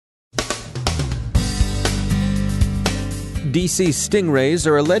DC StingRays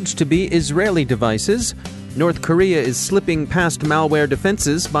are alleged to be Israeli devices. North Korea is slipping past malware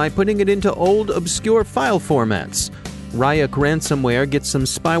defenses by putting it into old, obscure file formats. Ryuk ransomware gets some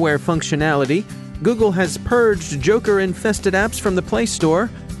spyware functionality. Google has purged Joker-infested apps from the Play Store.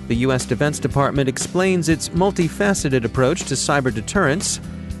 The U.S. Defense Department explains its multifaceted approach to cyber deterrence.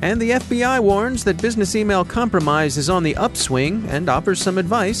 And the FBI warns that business email compromise is on the upswing and offers some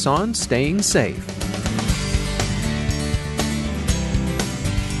advice on staying safe.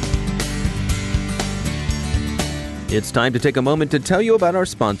 It's time to take a moment to tell you about our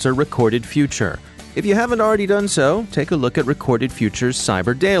sponsor, Recorded Future. If you haven't already done so, take a look at Recorded Future's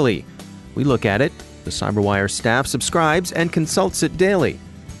Cyber Daily. We look at it, the CyberWire staff subscribes and consults it daily.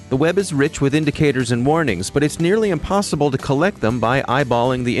 The web is rich with indicators and warnings, but it's nearly impossible to collect them by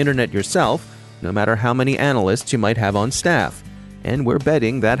eyeballing the internet yourself, no matter how many analysts you might have on staff. And we're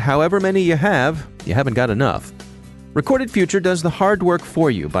betting that however many you haven't got enough. Recorded Future does the hard work for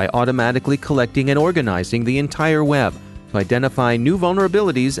you by automatically collecting and organizing the entire web to identify new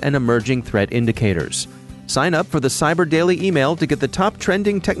vulnerabilities and emerging threat indicators. Sign up for the Cyber Daily email to get the top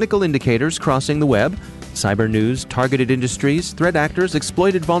trending technical indicators crossing the web, cyber news, targeted industries, threat actors,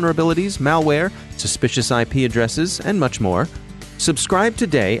 exploited vulnerabilities, malware, suspicious IP addresses, and much more. Subscribe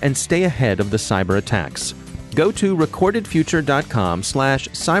today and stay ahead of the cyber attacks. Go to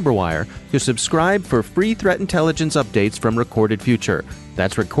recordedfuture.com/cyberwire to subscribe for free threat intelligence updates from Recorded Future.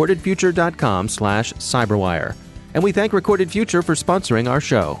 That's recordedfuture.com/cyberwire. And we thank Recorded Future for sponsoring our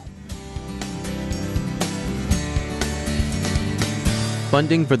show.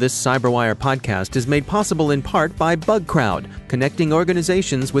 Funding for this CyberWire podcast is made possible in part by BugCrowd, connecting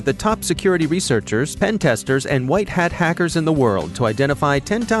organizations with the top security researchers, pen testers, and white hat hackers in the world to identify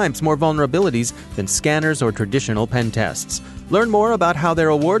 10 times more vulnerabilities than scanners or traditional pen tests. Learn more about how their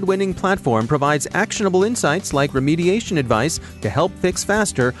award-winning platform provides actionable insights like remediation advice to help fix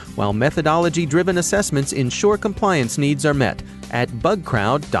faster, while methodology-driven assessments ensure compliance needs are met at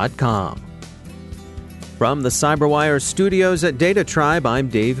bugcrowd.com. From the CyberWire studios at Data Tribe, I'm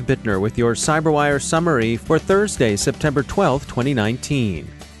Dave Bittner with your CyberWire summary for Thursday, September 12, 2019.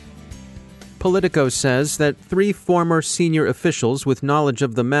 Politico says that 3 former senior officials with knowledge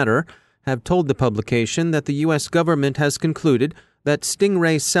of the matter have told the publication that the U.S. government has concluded that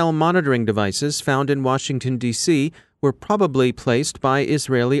StingRay cell monitoring devices found in Washington, D.C. were probably placed by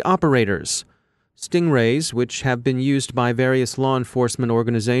Israeli operators. StingRays, which have been used by various law enforcement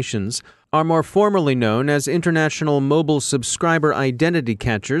organizations, are more formally known as International Mobile Subscriber Identity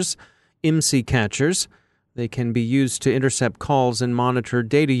Catchers, IMSI catchers. They can be used to intercept calls and monitor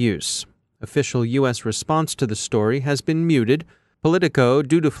data use. Official U.S. response to the story has been muted. Politico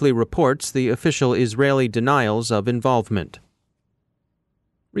dutifully reports the official Israeli denials of involvement.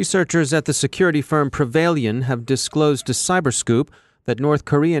 Researchers at the security firm Prevalion have disclosed to Cyberscoop that North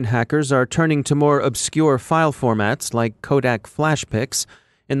Korean hackers are turning to more obscure file formats like Kodak flash pics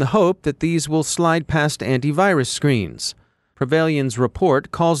in the hope that these will slide past antivirus screens. Prevalion's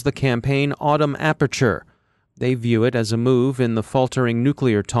report calls the campaign Autumn Aperture. They view it as a move in the faltering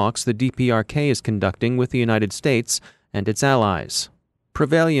nuclear talks the DPRK is conducting with the United States and its allies.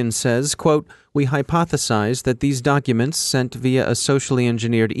 Prevalion says, quote, "We hypothesize that these documents sent via a socially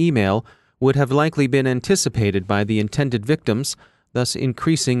engineered email would have likely been anticipated by the intended victims, thus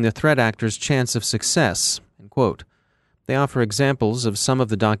increasing the threat actor's chance of success." End quote. They offer examples of some of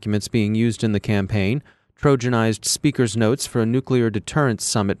the documents being used in the campaign: Trojanized speaker's notes for a nuclear deterrence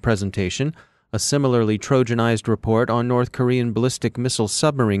summit presentation, a similarly Trojanized report on North Korean ballistic missile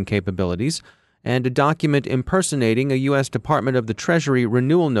submarine capabilities, and a document impersonating a U.S. Department of the Treasury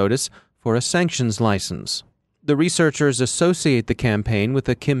renewal notice for a sanctions license. The researchers associate the campaign with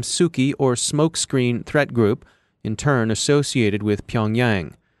a Kimsuki or smokescreen threat group, in turn associated with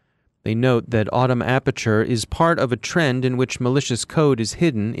Pyongyang. They note that Autumn Aperture is part of a trend in which malicious code is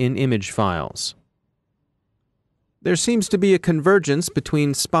hidden in image files. There seems to be a convergence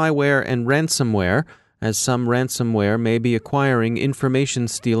between spyware and ransomware, as some ransomware may be acquiring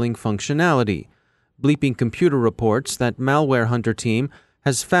information-stealing functionality. Bleeping Computer reports that Malware Hunter team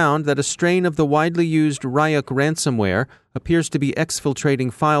has found that a strain of the widely used Ryuk ransomware appears to be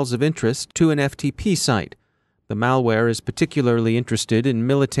exfiltrating files of interest to an FTP site. The malware is particularly interested in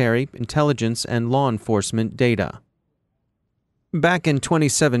military, intelligence, and law enforcement data. Back in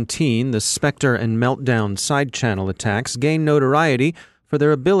 2017, the Spectre and Meltdown side-channel attacks gained notoriety for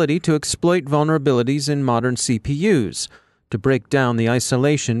their ability to exploit vulnerabilities in modern CPUs, to break down the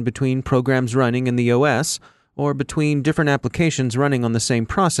isolation between programs running in the OS or between different applications running on the same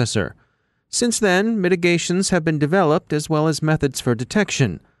processor. Since then, mitigations have been developed as well as methods for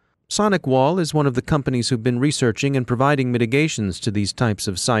detection. SonicWall is one of the companies who've been researching and providing mitigations to these types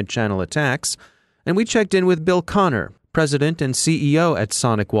of side-channel attacks, and we checked in with Bill Connor, President and CEO at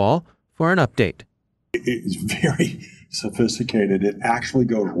SonicWall, for an update. It's very sophisticated. It actually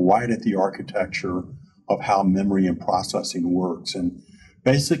goes right at the architecture of how memory and processing works. And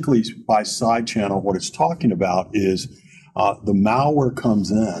basically, by side channel, what it's talking about is the malware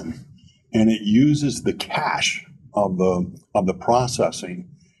comes in and it uses the cache of the processing,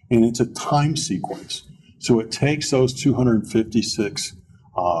 and it's a time sequence. So it takes those 256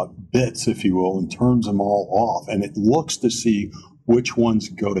 bits, if you will, and turns them all off, and it looks to see which ones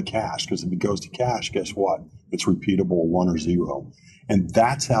go to cache, because if it goes to cache, guess what? It's repeatable, 1 or 0. And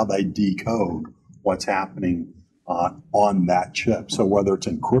that's how they decode what's happening on that chip. So whether it's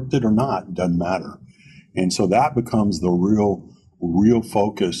encrypted or not, it doesn't matter. And so that becomes the real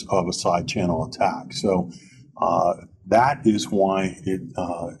focus of a side channel attack. So that is why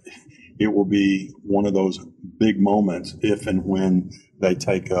it will be one of those big moments if and when they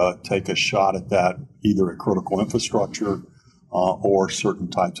take a shot at that, either at critical infrastructure or certain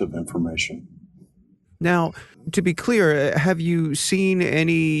types of information. Now, to be clear, have you seen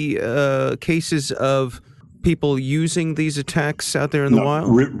any cases of people using these attacks out there in the wild?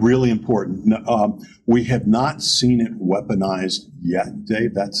 Really important. We have not seen it weaponized yet,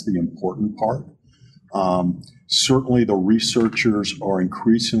 Dave. That's the important part. Certainly the researchers are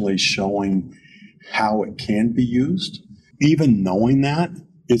increasingly showing how it can be used. Even knowing that,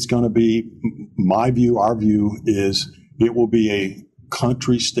 it's going to be, my view, our view is it will be a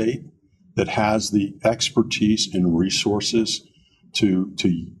country state that has the expertise and resources to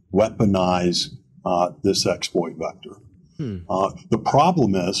weaponize this exploit vector. The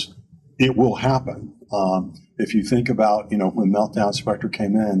problem is it will happen. If you think about, when Meltdown Spectre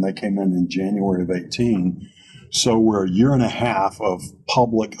came in, they came in January of 18. So we're a year and a half of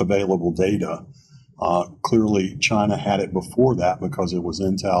public available data. Clearly, China had it before that because it was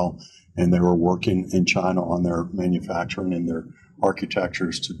Intel, and they were working in China on their manufacturing and their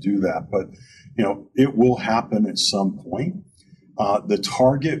architectures to do that. But, it will happen at some point. The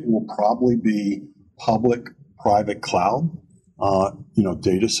target will probably be public-private cloud,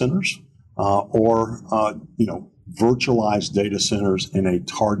 data centers, or, virtualized data centers in a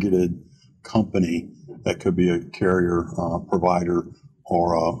targeted company that could be a carrier provider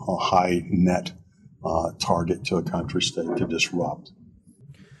or a high net target to a country state to disrupt.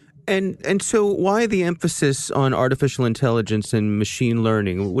 And so why the emphasis on artificial intelligence and machine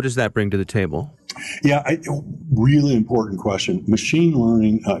learning? What does that bring to the table? Yeah, really important question. Machine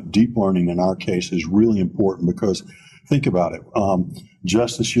learning, deep learning in our case, is really important because think about it.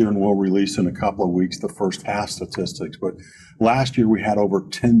 Just this year, and we'll release in a couple of weeks the first half statistics, but last year we had over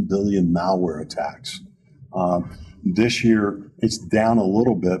 10 billion malware attacks. This year it's down a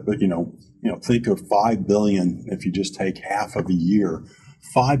little bit, but think of 5 billion if you just take half of a year.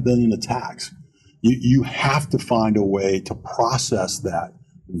 5 billion attacks. You have to find a way to process that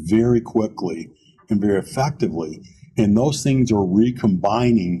very quickly and very effectively. And those things are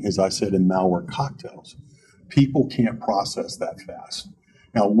recombining, as I said, in malware cocktails. People can't process that fast.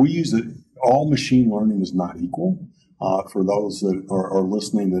 Now, we use it. All machine learning is not equal. For those that are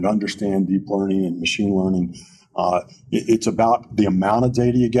listening that understand deep learning and machine learning, it's about the amount of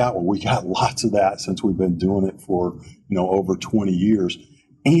data you got. Well, we got lots of that since we've been doing it for over 20 years.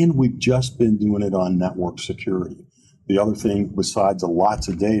 And we've just been doing it on network security. The other thing, besides lots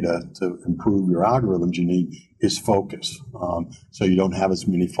of data to improve your algorithms, you need is focus, so you don't have as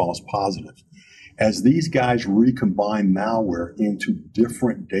many false positives. As these guys recombine malware into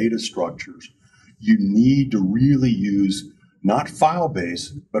different data structures, you need to really use not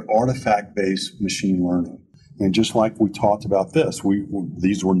file-based, but artifact-based machine learning. And just like we talked about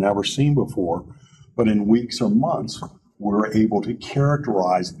these were never seen before, but in weeks or months, we're able to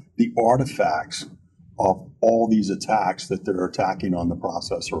characterize the artifacts of all these attacks that they're attacking on the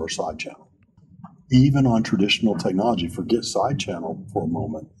processor or side channel. Even on traditional technology, forget side channel for a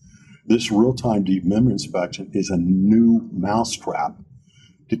moment, this real-time deep memory inspection is a new mousetrap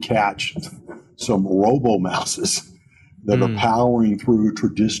to catch some robo-mouses that are powering through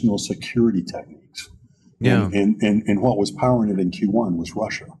traditional security techniques. Yeah. And what was powering it in Q1 was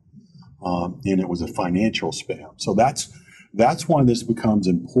Russia. And it was a financial spam. So that's why this becomes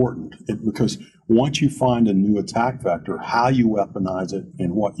important, because once you find a new attack vector, how you weaponize it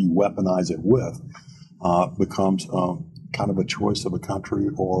and what you weaponize it with becomes kind of a choice of a country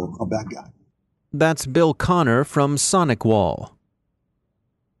or a bad guy. That's Bill Connor from SonicWall.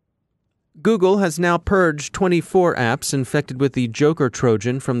 Google has now purged 24 apps infected with the Joker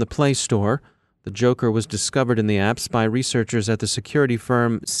Trojan from the Play Store. The Joker was discovered in the apps by researchers at the security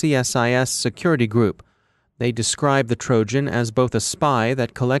firm CSIS Security Group. They describe the Trojan as both a spy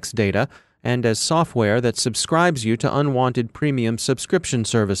that collects data and as software that subscribes you to unwanted premium subscription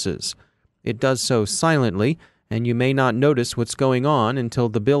services. It does so silently, and you may not notice what's going on until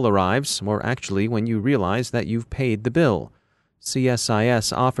the bill arrives, or actually when you realize that you've paid the bill.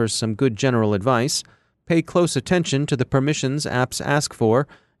 CSIS offers some good general advice. Pay close attention to the permissions apps ask for,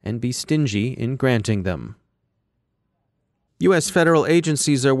 and be stingy in granting them. U.S. federal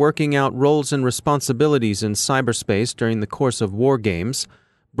agencies are working out roles and responsibilities in cyberspace during the course of war games.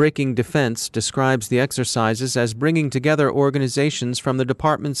 Breaking Defense describes the exercises as bringing together organizations from the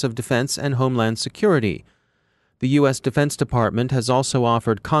Departments of Defense and Homeland Security. The U.S. Defense Department has also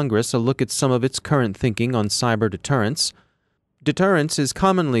offered Congress a look at some of its current thinking on cyber deterrence. Deterrence is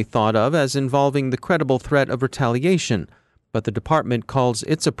commonly thought of as involving the credible threat of retaliation, but the department calls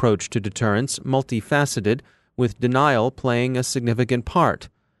its approach to deterrence multifaceted, with denial playing a significant part.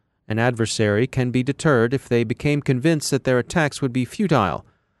 An adversary can be deterred if they became convinced that their attacks would be futile.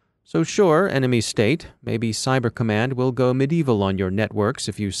 So sure, enemy state, maybe Cyber Command will go medieval on your networks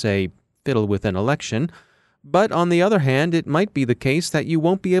if you, say, fiddle with an election, but on the other hand, it might be the case that you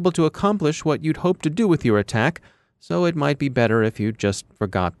won't be able to accomplish what you'd hoped to do with your attack, so it might be better if you just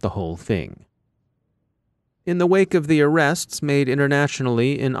forgot the whole thing. In the wake of the arrests made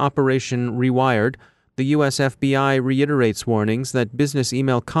internationally in Operation Rewired, the U.S. FBI reiterates warnings that business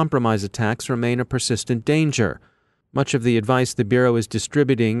email compromise attacks remain a persistent danger. Much of the advice the Bureau is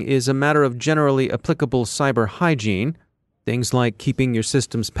distributing is a matter of generally applicable cyber hygiene, things like keeping your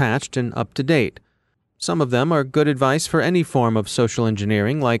systems patched and up to date. Some of them are good advice for any form of social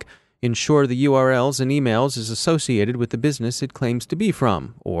engineering, like ensure the URLs and emails is associated with the business it claims to be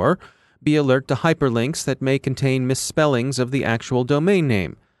from, or be alert to hyperlinks that may contain misspellings of the actual domain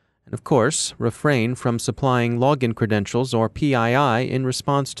name. And of course, refrain from supplying login credentials or PII in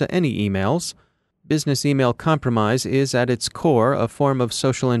response to any emails. Business email compromise is at its core a form of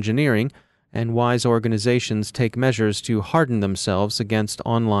social engineering, and wise organizations take measures to harden themselves against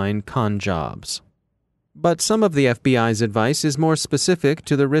online con jobs. But some of the FBI's advice is more specific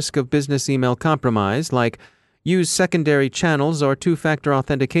to the risk of business email compromise, like use secondary channels or two-factor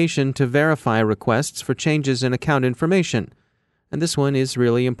authentication to verify requests for changes in account information. And this one is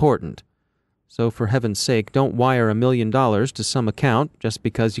really important. So for heaven's sake, don't wire $1 million to some account just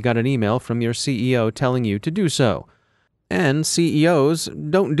because you got an email from your CEO telling you to do so. And CEOs,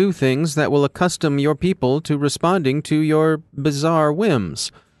 don't do things that will accustom your people to responding to your bizarre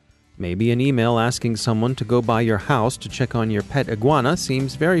whims. Maybe an email asking someone to go by your house to check on your pet iguana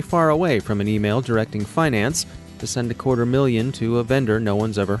seems very far away from an email directing finance to send $250,000 to a vendor no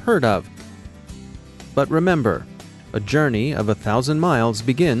one's ever heard of. But remember, a journey of 1,000 miles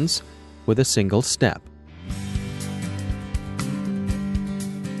begins with a single step.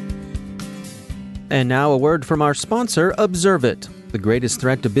 And now a word from our sponsor, Observit. The greatest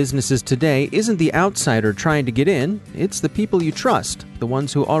threat to businesses today isn't the outsider trying to get in, it's the people you trust, the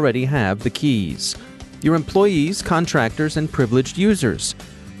ones who already have the keys. Your employees, contractors, and privileged users.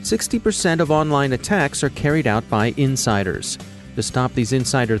 60% of online attacks are carried out by insiders. To stop these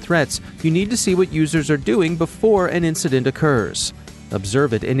insider threats, you need to see what users are doing before an incident occurs.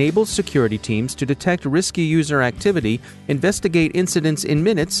 Observit enables security teams to detect risky user activity, investigate incidents in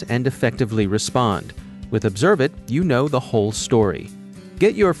minutes, and effectively respond. With Observit, you know the whole story.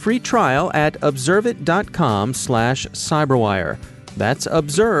 Get your free trial at observit.com/cyberwire. That's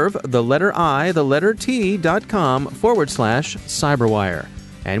observe, the letter I, the letter T.com/cyberwire.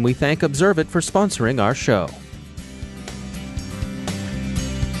 And we thank Observit for sponsoring our show.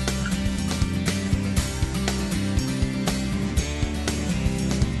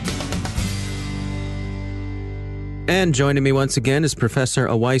 And joining me once again is Professor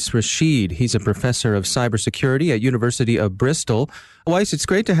Awais Rashid. He's a professor of cybersecurity at University of Bristol. Awais, it's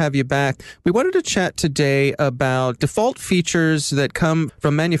great to have you back. We wanted to chat today about default features that come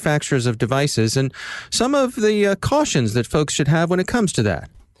from manufacturers of devices and some of the cautions that folks should have when it comes to that.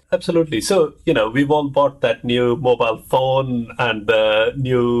 Absolutely. So, we've all bought that new mobile phone and the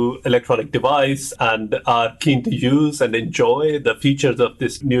new electronic device and are keen to use and enjoy the features of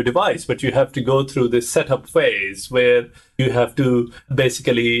this new device. But you have to go through this setup phase where you have to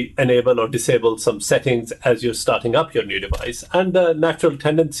basically enable or disable some settings as you're starting up your new device. And the natural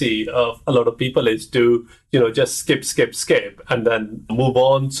tendency of a lot of people is to, just skip, and then move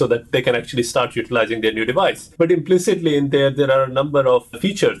on so that they can actually start utilizing their new device. But implicitly in there are a number of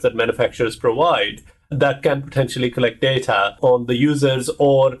features that manufacturers provide that can potentially collect data on the users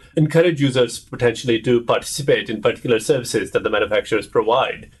or encourage users potentially to participate in particular services that the manufacturers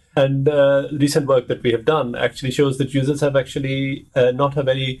provide. And recent work that we have done actually shows that users have actually not a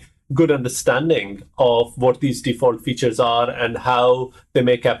very good understanding of what these default features are and how they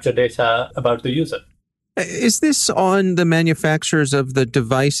may capture data about the user. Is this on the manufacturers of the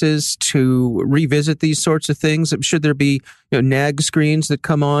devices to revisit these sorts of things? Should there be nag screens that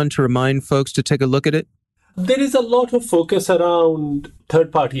come on to remind folks to take a look at it? There is a lot of focus around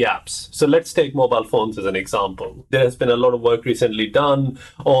third-party apps. So let's take mobile phones as an example. There has been a lot of work recently done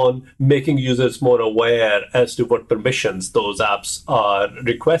on making users more aware as to what permissions those apps are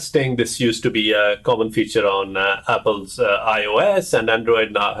requesting. This used to be a common feature on Apple's iOS, and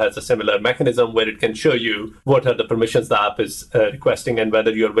Android now has a similar mechanism where it can show you what are the permissions the app is requesting and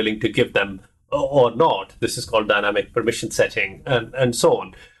whether you're willing to give them or not. This is called dynamic permission setting and so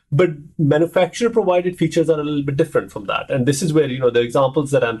on. But manufacturer-provided features are a little bit different from that. And this is where, the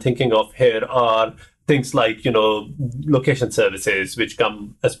examples that I'm thinking of here are things like, location services, which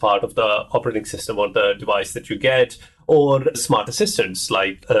come as part of the operating system or the device that you get, or smart assistants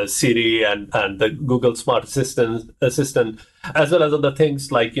like Siri and the Google Smart Assistant, as well as other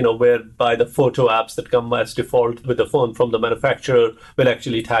things like, whereby the photo apps that come as default with the phone from the manufacturer will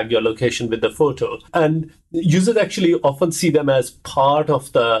actually tag your location with the photo. And users actually often see them as part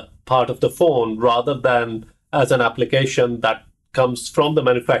of the phone rather than as an application that comes from the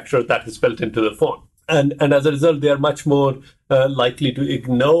manufacturer that is built into the phone. And as a result, they are much more likely to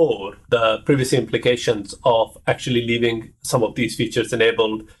ignore the privacy implications of actually leaving some of these features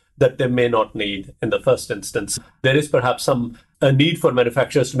enabled that they may not need in the first instance. There is perhaps a need for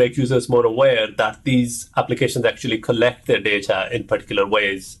manufacturers to make users more aware that these applications actually collect their data in particular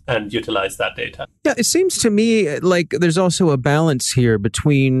ways and utilize that data. Yeah, it seems to me like there's also a balance here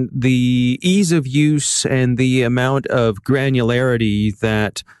between the ease of use and the amount of granularity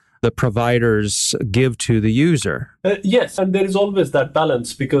that the providers give to the user. Yes, and there is always that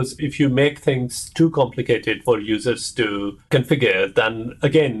balance, because if you make things too complicated for users to configure, then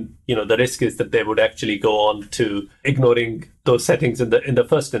again, the risk is that they would actually go on to ignoring those settings in the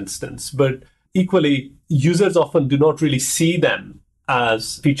first instance. But equally, users often do not really see them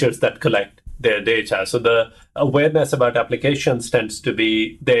as features that collect their data. So the awareness about applications tends to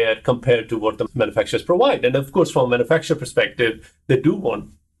be there compared to what the manufacturers provide. And of course, from a manufacturer perspective, they do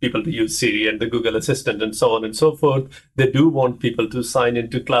want people to use Siri and the Google Assistant and so on and so forth. They do want people to sign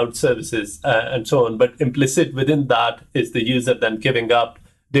into cloud services and so on. But implicit within that is the user then giving up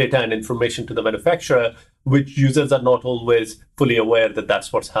data and information to the manufacturer, which users are not always fully aware that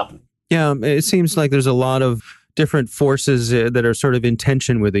that's what's happening. Yeah, it seems like there's a lot of different forces that are sort of in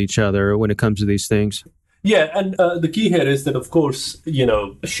tension with each other when it comes to these things. Yeah, and the key here is that, of course,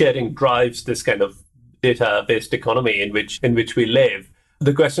 sharing drives this kind of data-based economy in which we live.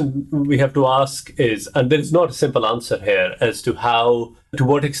 The question we have to ask is, and there is not a simple answer here, as to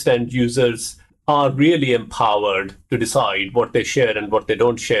what extent users are really empowered to decide what they share and what they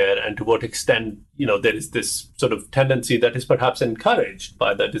don't share, and to what extent, there is this sort of tendency that is perhaps encouraged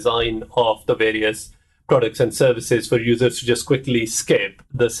by the design of the various products and services for users to just quickly skip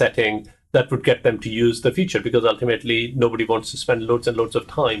the setting that would get them to use the feature, because ultimately nobody wants to spend loads and loads of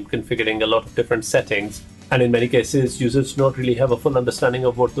time configuring a lot of different settings. And in many cases, users don't really have a full understanding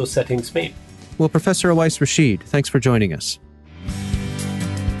of what those settings mean. Well, Professor Awais Rashid, thanks for joining us.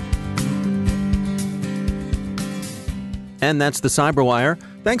 And that's the CyberWire.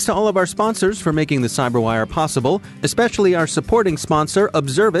 Thanks to all of our sponsors for making the CyberWire possible, especially our supporting sponsor,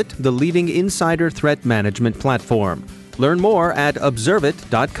 Observit, the leading insider threat management platform. Learn more at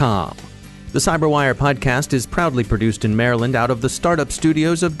observit.com. The CyberWire podcast is proudly produced in Maryland out of the startup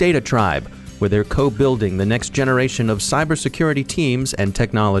studios of Data Tribe, where they're co-building the next generation of cybersecurity teams and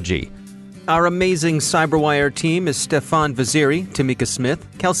technology. Our amazing CyberWire team is Stefan Vaziri, Tamika Smith,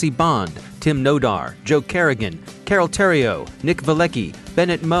 Kelsey Bond, Tim Nodar, Joe Kerrigan, Carol Terrio, Nick Valecki,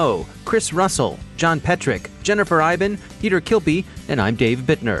 Bennett Moe, Chris Russell, John Petrick, Jennifer Iben, Peter Kilpie, and I'm Dave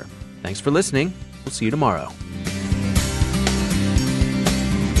Bittner. Thanks for listening. We'll see you tomorrow.